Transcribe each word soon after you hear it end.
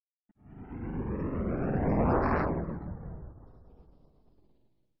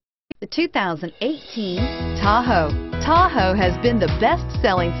2018 Tahoe. Tahoe has been the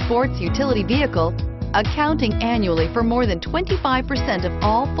best-selling sports utility vehicle, accounting annually for more than 25% of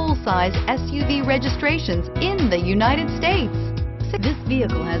all full-size SUV registrations in the United States. This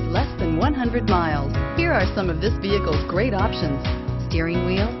vehicle has less than 100 miles. Here are some of this vehicle's great options: steering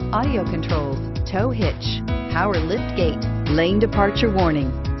wheel audio controls, tow hitch, power lift gate, lane departure warning,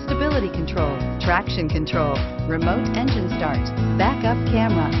 stability control, traction control, remote engine start, backup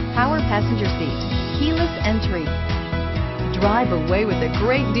camera, power passenger seat, keyless entry. Drive away with a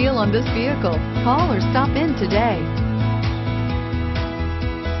great deal on this vehicle. Call or stop in today.